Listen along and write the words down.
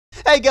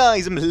Hey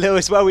guys, I'm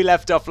Lewis. Where we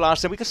left off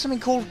last time, we got something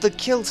called the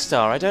Kill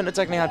Star. I don't know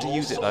exactly how to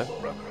use it though.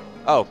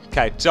 Oh,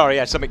 okay. Sorry,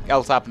 yeah, something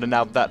else happened and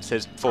now that's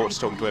his thoughts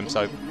talking to him,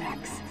 so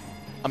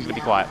I'm gonna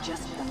be quiet.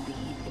 Just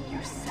believe in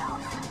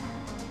yourself.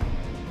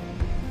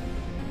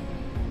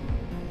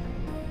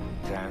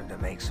 Time to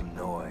make some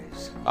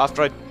noise.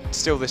 After I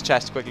steal this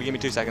chest quickly, give me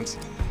 2 seconds.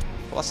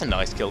 Well, that's a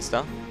nice Kill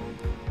Star.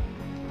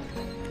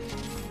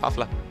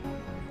 Puffler.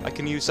 I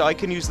can use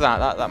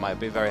that. That might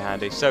be very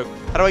handy. So,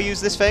 how do I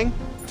use this thing?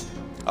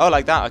 Oh,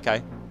 like that.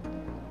 Okay.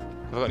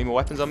 Have I got any more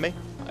weapons on me?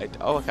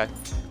 Oh, okay.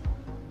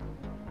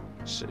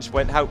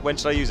 When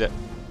should I use it?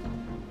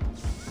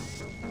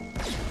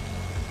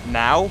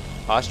 Now?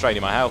 Oh, that's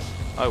draining my health.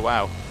 Oh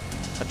wow,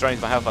 that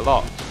drains my health a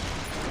lot.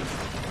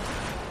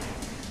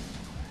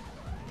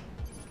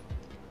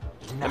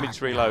 Let me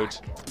just reload.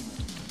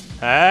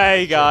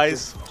 Hey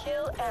guys.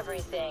 Kill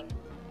everything.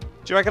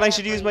 Do you reckon I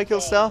should use my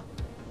Kill Star?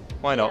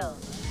 Why not?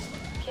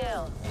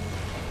 Kill.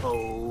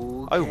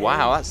 Oh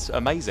wow, that's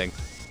amazing.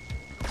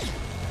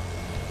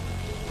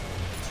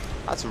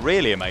 That's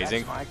really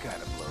amazing. That's my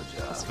kind of blowjob.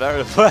 That's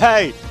very...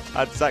 Hey!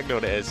 That's exactly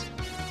what it is.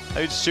 Let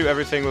me just shoot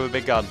everything with a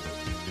big gun.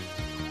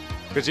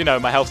 Because, you know,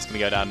 my health's going to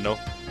go down and all.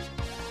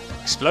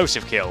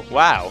 Explosive kill.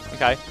 Wow.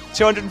 Okay.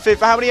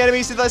 250. How many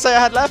enemies did I say I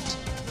had left?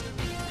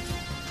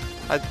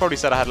 I probably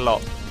said I had a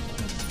lot.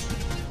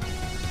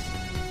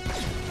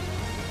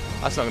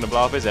 That's not going to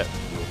blow up, is it?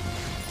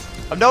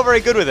 I'm not very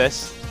good with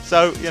this.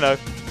 So, you know.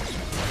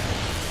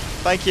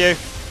 Thank you.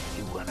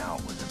 You went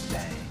out with a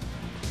bang.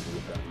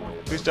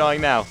 Who's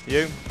dying now?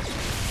 You?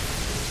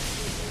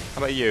 How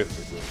about you?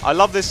 I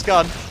love this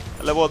gun.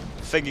 A level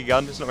thingy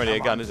gun. It's not really a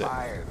gun, is it?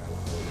 Fire.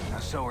 Now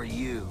so are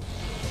you.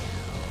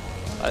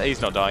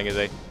 He's not dying, is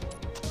he?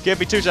 Give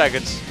me 2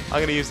 seconds. I'm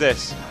going to use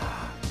this.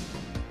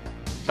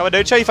 Come on,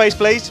 dude. Show your face,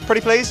 please.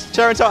 Pretty please.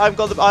 Sharon, I haven't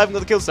got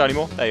the Kill Star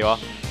anymore. There you are.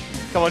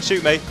 Come on,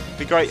 shoot me.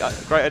 Be great.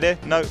 Great idea.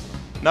 No.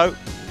 No.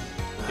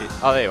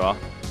 Oh, there you are.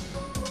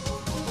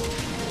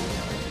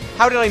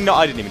 How did I not?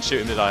 I didn't even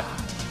shoot him, did I?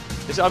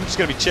 I'm just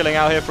going to be chilling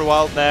out here for a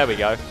while. There we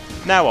go.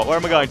 Now what? Where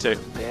am I going to?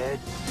 Dead.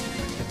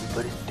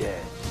 Everybody's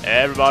dead.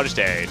 Everybody's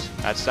dead.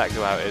 That's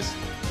exactly how it is.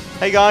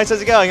 Hey guys,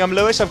 how's it going? I'm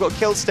Lewis. I've got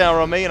Kill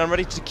Star on me and I'm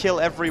ready to kill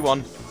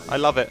everyone. I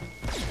love it.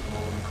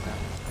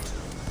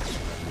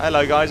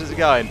 Hello guys, how's it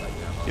going?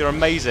 You're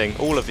amazing,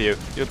 all of you.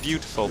 You're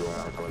beautiful.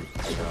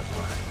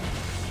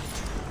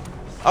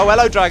 Oh,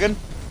 hello dragon.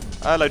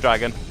 Hello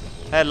dragon.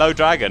 Hello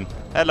dragon.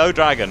 Hello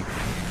dragon.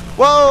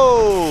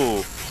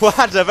 Whoa!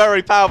 That's a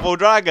very powerful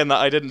dragon that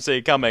I didn't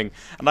see coming.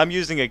 And I'm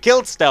using a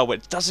Kill Star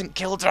which doesn't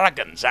kill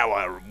dragons.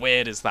 How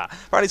weird is that?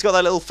 Apparently he's got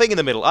that little thing in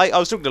the middle. I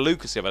was talking to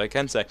Lucas the other day,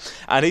 Kensei.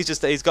 And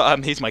he's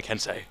got, he's my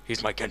Kensei.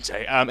 He's my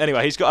Kensei.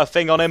 Anyway, he's got a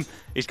thing on him.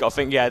 He's got a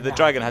thing, yeah, the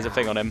dragon has a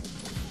thing on him.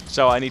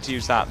 So I need to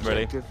use that,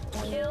 really.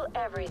 Kill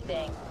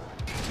everything.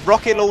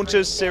 Rocket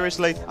launchers,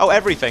 seriously? Oh,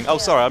 everything. Oh,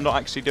 sorry, I'm not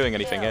actually doing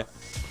anything here.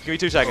 Give me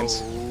 2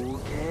 seconds.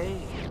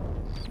 Okay.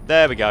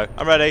 There we go.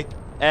 I'm ready.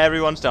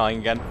 Everyone's dying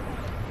again.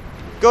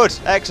 Good.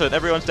 Excellent.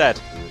 Everyone's dead.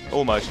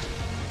 Almost.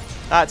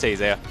 That's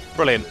easier.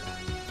 Brilliant.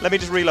 Let me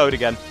just reload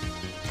again.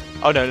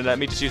 Oh, no, let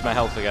me just use my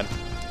health again.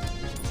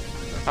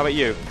 How about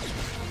you?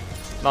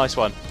 Nice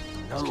one.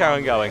 Let's carry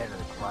on going.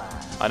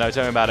 I know,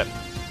 tell me about it.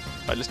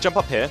 Right, let's jump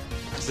up here.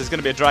 Because there's going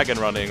to be a dragon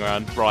running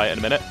around right in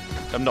a minute.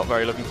 I'm not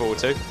very looking forward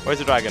to. Where's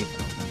the dragon?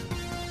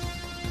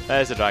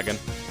 There's the dragon.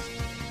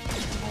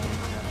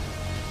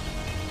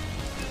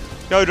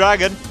 Go,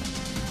 dragon!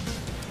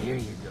 Here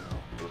you go.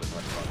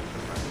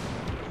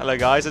 Hello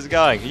guys, how's it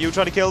going? Are you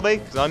trying to kill me?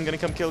 Because I'm going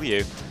to come kill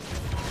you.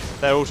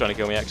 They're all trying to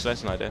kill me actually,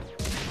 that's an idea.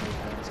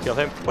 Let's kill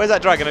him. Where's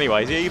that dragon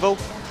anyway? Is he evil?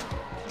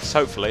 Just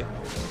hopefully.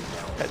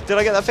 Did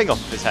I get that thing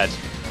off of his head?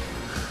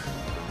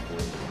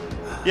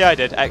 Yeah, I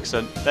did.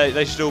 Excellent.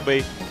 They should all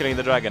be killing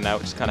the dragon now,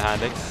 which is kind of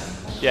handy.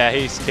 Yeah,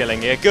 he's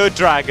killing you. Good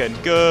dragon.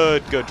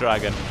 Good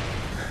dragon.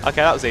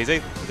 Okay, that was easy.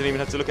 I didn't even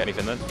have to look at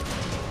anything then.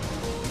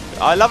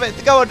 I love it.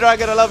 Go on,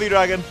 dragon. I love you,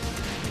 dragon.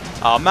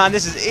 Oh man,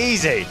 this is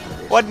easy.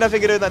 Why didn't I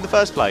think of doing that in the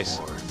first place?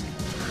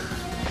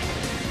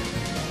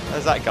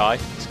 There's that guy.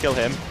 Let's kill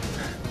him.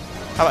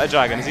 How about a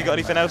dragon? Has he got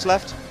anything else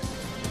left?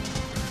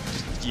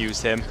 Just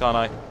use him, can't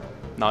I?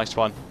 Nice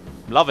one.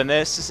 I'm loving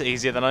this. It's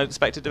easier than I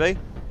expected to be.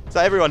 Is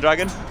that everyone,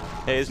 dragon?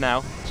 It is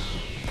now.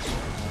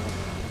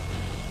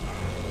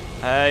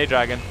 Hey,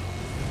 dragon.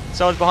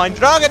 Someone's behind.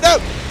 Dragon, no!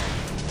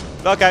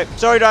 Okay,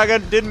 sorry,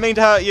 dragon. Didn't mean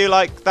to hurt you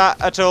like that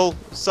at all.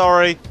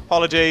 Sorry.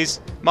 Apologies.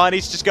 Might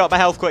need to just get up my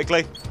health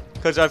quickly.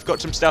 Because I've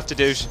got some stuff to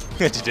do.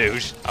 To do.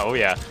 Oh,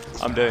 yeah.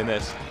 I'm doing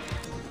this.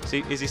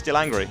 Is he still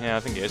angry? Yeah,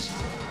 I think he is.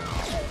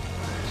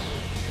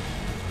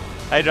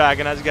 Hey,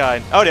 dragon. How's it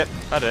going? Oh, yeah.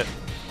 I did it.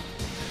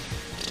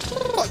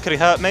 What? Could he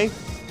hurt me?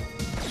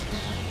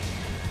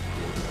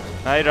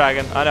 Hey,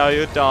 dragon. I know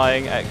you're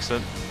dying.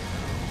 Excellent.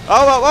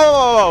 Oh, whoa, whoa,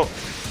 whoa, whoa.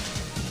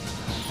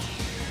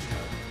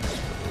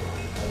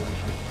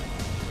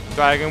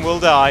 Dragon will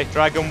die.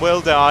 Dragon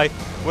will die.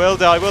 Will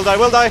die, will die,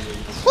 will die.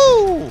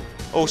 Woo!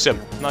 Awesome.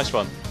 Nice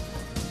one.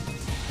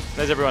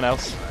 There's everyone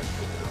else.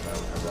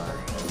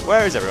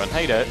 Where is everyone? How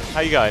you doing?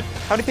 How you going?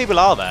 How many people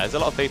are there? There's a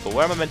lot of people.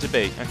 Where am I meant to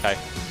be? Okay.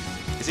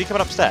 Is he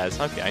coming upstairs?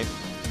 Okay.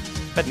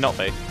 Better not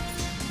be. I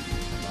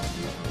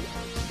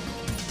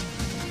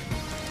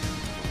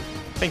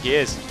think he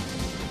is.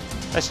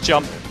 Let's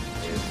jump.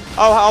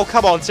 Oh,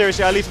 come on.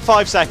 Seriously, I leave for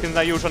 5 seconds. Now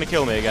you're trying to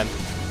kill me again.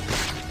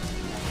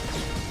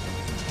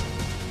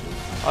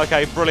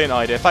 Okay, brilliant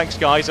idea. Thanks,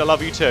 guys. I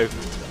love you too.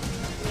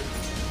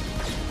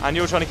 And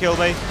you're trying to kill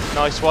me.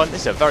 Nice one. This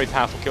is a very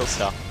powerful kill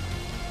star.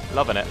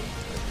 Loving it.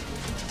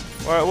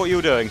 What are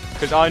you doing?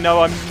 Because I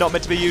know I'm not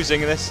meant to be using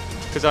this.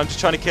 Because I'm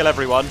just trying to kill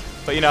everyone.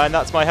 But, you know, and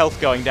that's my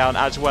health going down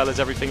as well as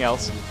everything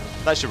else.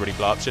 That should really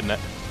blow up, shouldn't it?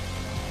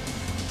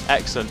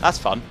 Excellent. That's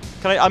fun.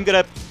 I'm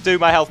going to do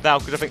my health now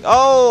because I think...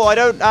 Oh, I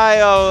don't...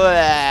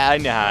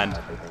 in your hand.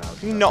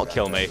 Can you not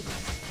kill me?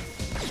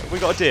 We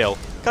got a deal.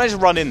 Can I just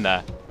run in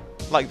there?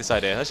 I like this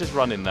idea. Let's just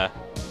run in there.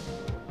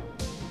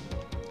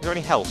 Is there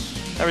any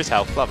health? There is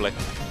health. Lovely.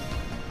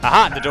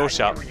 Aha! The door's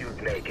shut.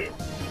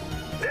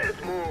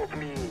 There's more of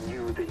me and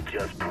you than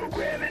just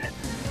programming.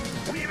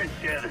 We even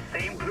share the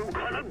same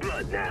blue-colored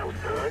blood now,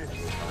 son.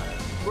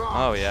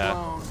 Oh, yeah.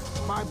 Sloan.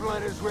 My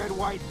blood is red,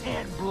 white,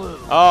 and blue.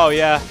 Oh,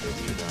 yeah.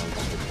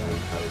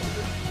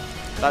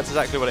 That's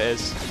exactly what it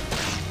is.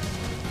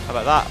 How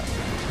about that?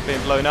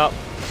 Being blown up.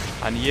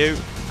 And you.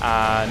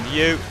 And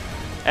you.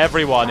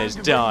 Everyone is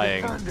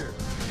dying.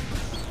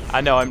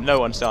 I know no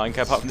one's dying,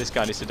 apart from this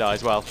guy needs to die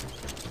as well.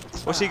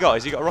 What's he got?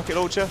 Has he got a rocket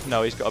launcher?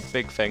 No, he's got a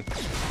big thing.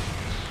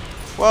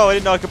 Whoa, I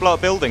didn't know I could blow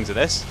up buildings with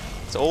this.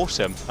 It's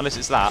awesome. Unless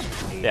it's that.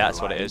 Yeah,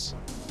 that's what it is.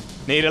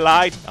 Need a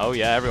light? Oh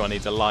yeah, everyone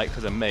needs a light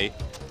because of me.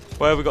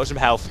 Where have we got some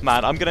health?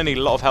 Man, I'm going to need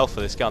a lot of health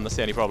for this gun. That's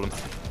the only problem.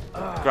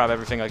 Grab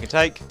everything I can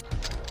take.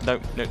 No,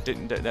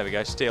 there we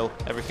go. Steal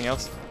everything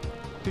else.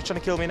 Who's trying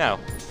to kill me now?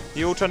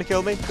 You all trying to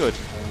kill me? Good.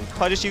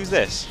 Can I just use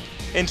this?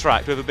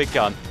 Interact with a big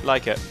gun.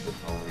 Like it.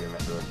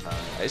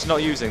 It's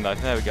not using though.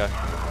 There we go.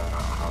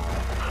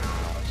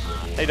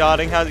 Hey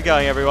darling, how's it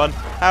going everyone?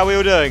 How are we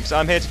all doing? So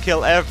I'm here to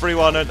kill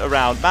everyone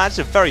around. Man, it's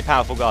a very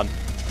powerful gun.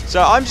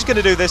 So I'm just going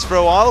to do this for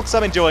a while because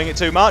I'm enjoying it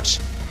too much.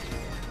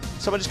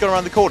 Someone just gone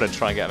around the corner to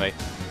try and get me.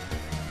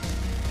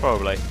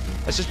 Probably.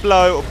 Let's just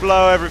blow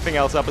everything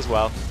else up as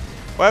well.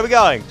 Where are we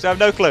going? So I have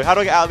no clue. How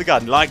do I get out of the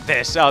gun? Like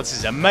this. Oh, this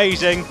is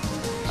amazing.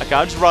 Okay,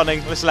 I'm just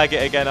running. Let's leg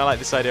it again. I like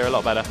this idea a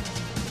lot better.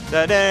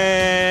 Da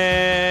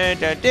 -da,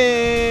 da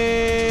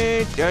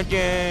 -da, da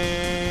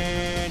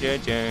 -da,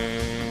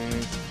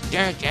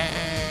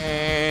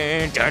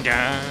 da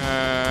 -da.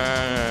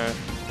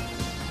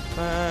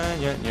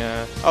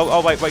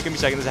 Oh, wait, give me a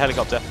second. There's a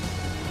helicopter.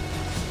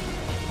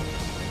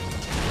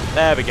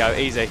 There we go.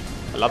 Easy.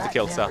 I love the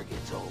kill star.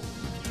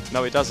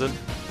 No, it doesn't.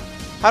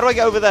 How do I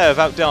get over there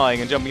without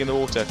dying and jumping in the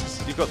water?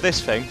 You've got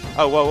this thing.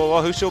 Oh,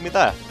 whoa, who saw me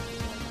there?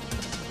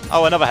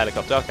 Oh, another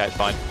helicopter. Okay, it's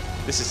fine.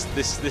 This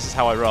is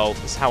how I roll.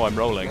 This is how I'm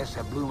rolling. Guess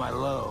I blew my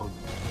load.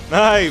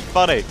 Hey,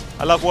 funny.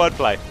 I love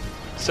wordplay.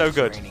 So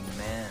good.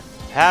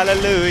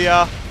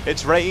 Hallelujah.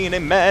 It's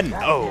raining men.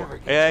 Oh,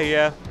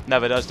 yeah.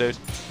 Never does, dude.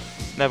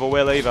 Never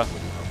will either.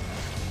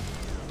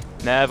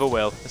 Never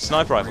will. A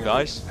sniper rifle,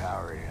 guys.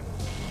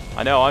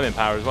 I know, I'm in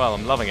power as well.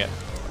 I'm loving it.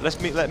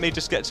 Let me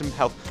just get some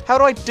health. How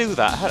do I do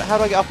that? How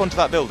do I get up onto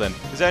that building?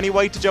 Is there any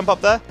way to jump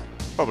up there?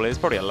 Probably. There's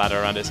probably a ladder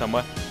around it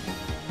somewhere.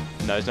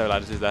 No, there's no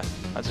ladders, is there?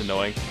 That's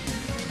annoying.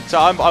 So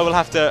I'm gonna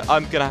have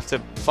to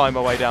find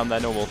my way down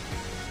there normal.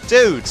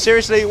 Dude,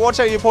 seriously, watch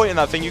out you're pointing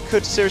that thing. You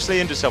could seriously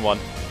injure someone.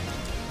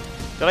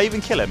 Did I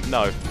even kill him?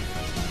 No.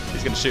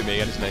 He's gonna shoot me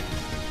again, isn't he?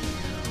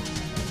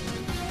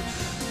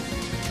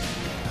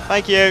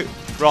 Thank you.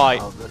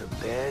 Right. I'll go to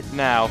bed.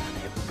 Now.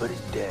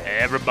 Everybody's dead.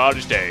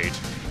 Everybody's dead.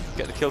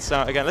 Get the kill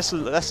sound again.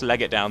 Let's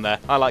leg it down there.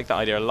 I like that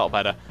idea a lot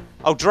better.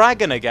 Oh,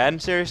 dragon again?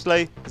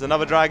 Seriously? There's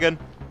another dragon?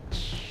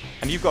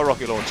 And you've got a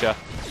rocket launcher.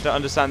 Don't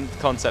understand the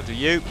concept of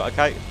you, but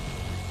okay.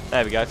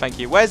 There we go, thank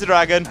you. Where's the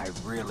dragon? I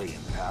really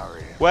empower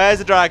him. Where's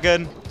the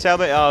dragon? Tell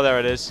me. Oh, there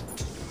it is.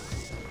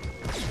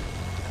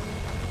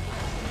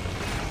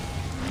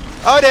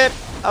 Oh, I did.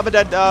 I'm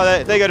dead. Oh,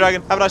 there you go,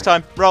 dragon. Have a nice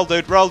time. Roll,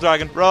 dude. Roll,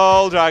 dragon.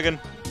 Roll, dragon.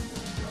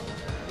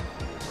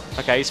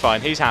 Okay, he's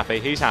fine. He's happy.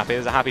 He's happy.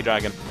 There's a happy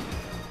dragon.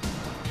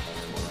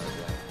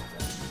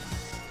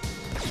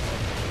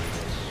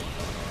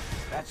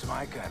 That's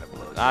my kind of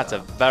blow. That's a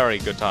very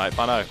good type.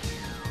 I know.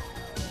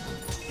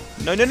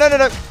 No.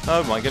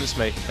 Oh my goodness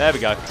me. There we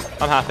go.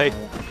 I'm happy.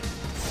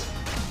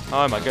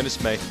 Oh my goodness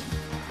me.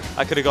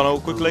 I could have gone all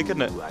quickly,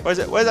 couldn't it? Where's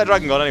that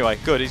dragon gone anyway?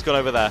 Good, he's gone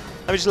over there.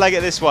 Let me just leg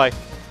it this way.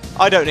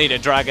 I don't need a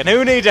dragon.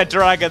 Who needs a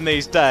dragon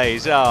these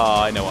days? Oh,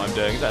 I know what I'm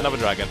doing. Is that another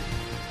dragon?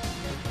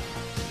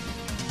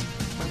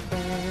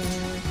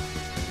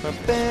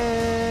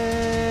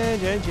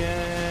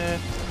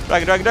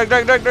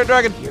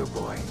 Dragon. Here,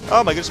 boy.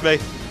 Oh my goodness me.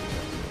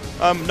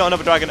 Not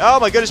another dragon. Oh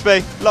my goodness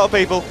me. A lot of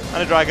people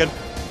and a dragon.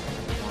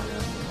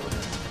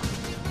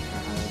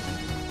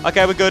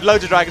 Okay, we're good.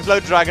 Loads of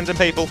dragons and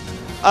people.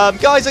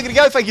 Guys, I'm going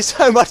to go. Thank you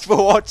so much for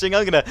watching.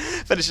 I'm going to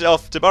finish it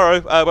off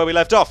tomorrow where we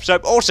left off. So,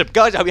 awesome.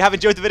 Guys, I hope you have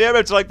enjoyed the video.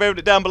 Remember to like, favorite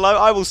it down below.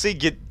 I will see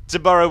you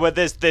tomorrow where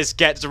this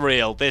gets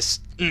real. This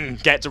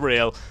gets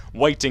real.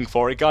 Waiting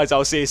for it. Guys,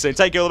 I'll see you soon.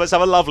 Take care, all the best.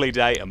 Have a lovely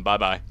day, and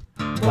bye-bye.